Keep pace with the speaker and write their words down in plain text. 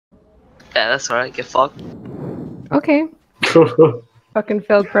Yeah, that's alright. Get fucked. Okay. Fucking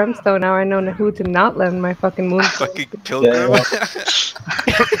failed Brimstone. Now I know who to not lend my fucking moonstone. Fucking Pilgrim.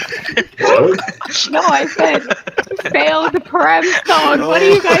 No, I said failed Brimstone. What are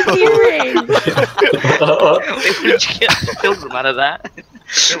you guys hearing? Wait, where did you get Pilgrim out of that?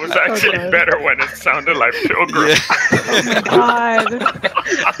 It was actually God. better when it sounded like Pilgrim. Yeah. God.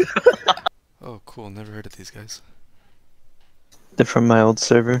 Oh, cool. Never heard of these guys. They're from my old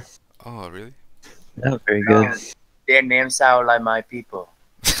server. Oh, really? Yeah, very good. Their names sound like my people.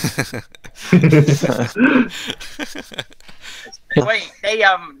 Wait, they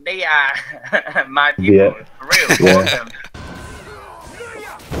are my people. Yeah. For real. Yeah. All of them.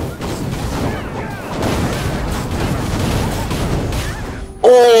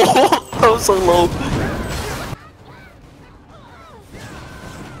 Oh, that was so low.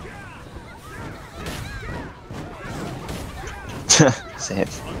 Same.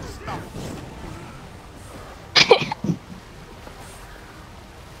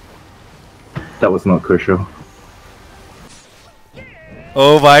 That was not crucial.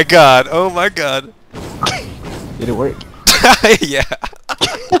 Oh my god. Oh my god. Did it work? Yeah.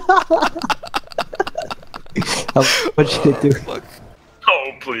 How much did it do? Fuck.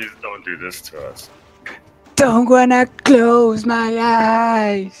 Oh, please don't do this to us. Don't wanna close my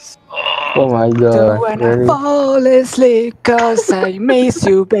eyes. Oh my Don't god. wanna Really? fall asleep cause I miss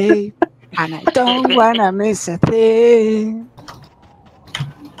you, babe. And I don't wanna miss a thing.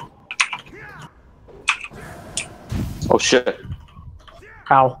 Oh shit.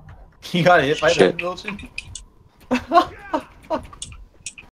 How? You got hit by Shit. that, Wilson?